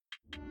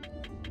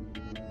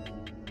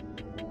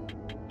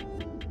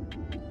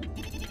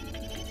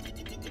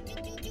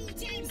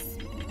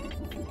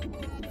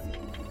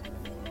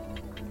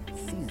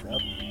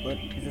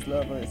but is this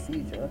love or a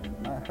seizure?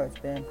 My heart's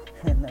been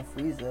in the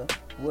freezer.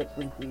 What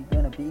was we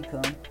gonna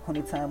become?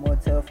 Only time will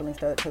tell. Feelings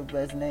start to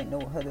resonate. No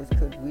others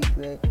could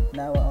recreate.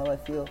 Now all I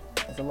feel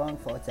is a long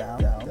fall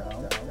down.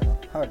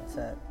 Heart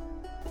attack.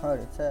 Heart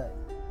attack.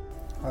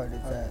 Heart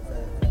attack.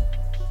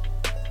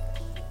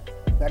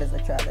 God, as I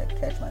try to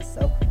catch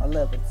myself, I'll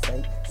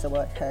levitate. So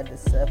I had to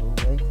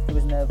separate. It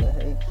was never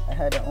hate. I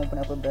had to open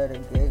up a better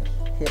gate.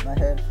 Hit my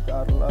head,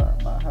 forgot a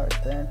lot. My heart's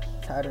been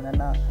tired and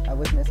knot. I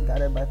was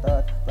misguided by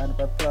thoughts, blinded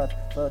by plots.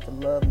 Felt the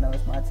love, now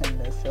it's my turn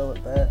to show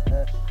it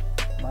back.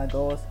 My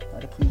goals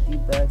are to keep you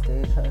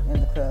backstage,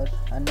 in the crowd.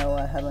 I know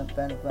I haven't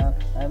been around.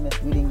 I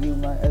miss reading you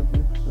my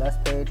every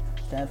last page.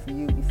 Stand for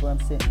you before I'm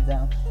sitting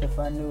down. If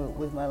I knew it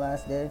was my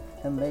last day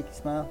and make you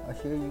smile or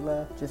hear you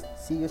laugh, just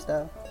see your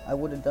style, I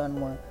would have done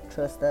more.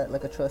 Trust that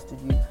like I trusted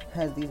you.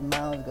 As these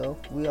miles go,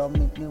 we all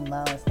meet new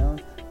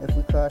milestones. If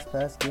we cross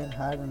paths again,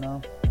 I don't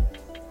know.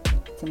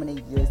 Too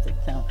many years to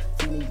count,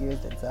 too many years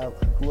to doubt.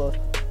 Who else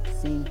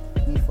seen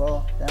me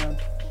fall down?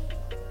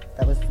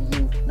 That was for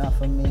you, not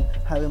for me.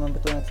 I remember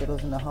throwing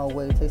Skittles in the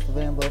hallway, taste of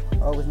rainbow,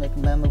 always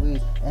making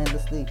memories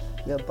endlessly.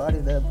 Your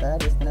body's the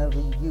baddest whenever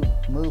you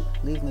move,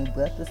 leave me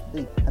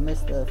breathlessly. I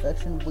miss the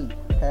affection we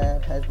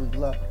had as we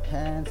locked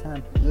hands.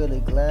 I'm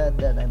really glad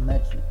that I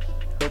met you.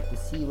 Hope to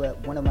see you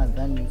at one of my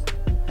venues.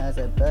 As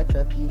I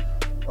backtrack, you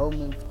owe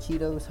me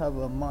Cheetos, have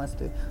a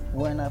monster.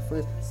 When I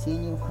first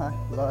seen you, I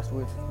lost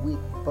words. We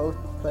both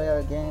play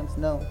our games,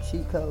 no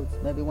cheat codes.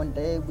 Maybe one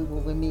day we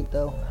will meet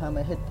though.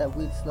 I'ma hit that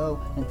weed slow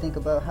and think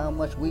about how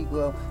much we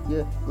grow.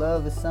 Your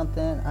love is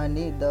something I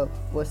need though.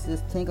 What's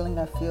this tingling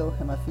I feel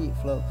and my feet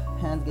flow?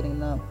 Hands getting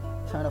numb,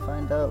 trying to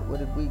find out where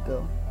did we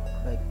go.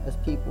 Like as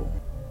people,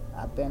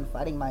 I've been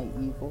fighting my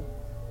evil.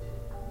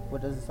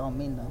 What does this all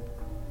mean though?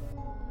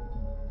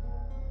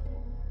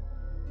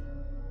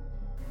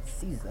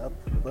 Seize up,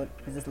 but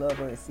is this love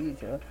or a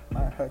seizure?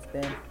 My heart's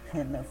been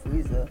in the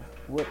freezer.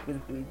 What was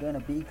we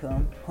gonna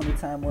become? Only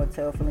time will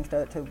tell. Feelings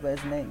start to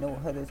resonate. No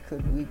others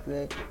could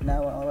recreate.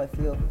 Now all I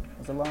feel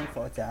is a long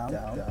fall down.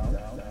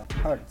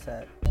 Heart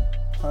attack.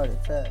 Heart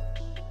attack.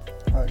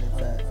 Heart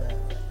attack.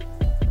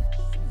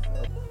 Seize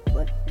up,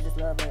 but is this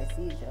love or a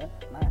seizure?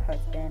 My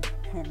heart's been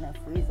in the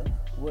freezer.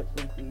 What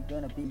was we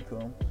gonna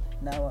become?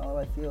 Now all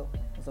I feel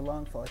is a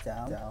long fall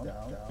down.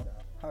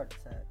 Heart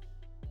attack.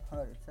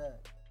 Heart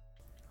attack.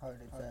 Heart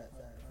attack.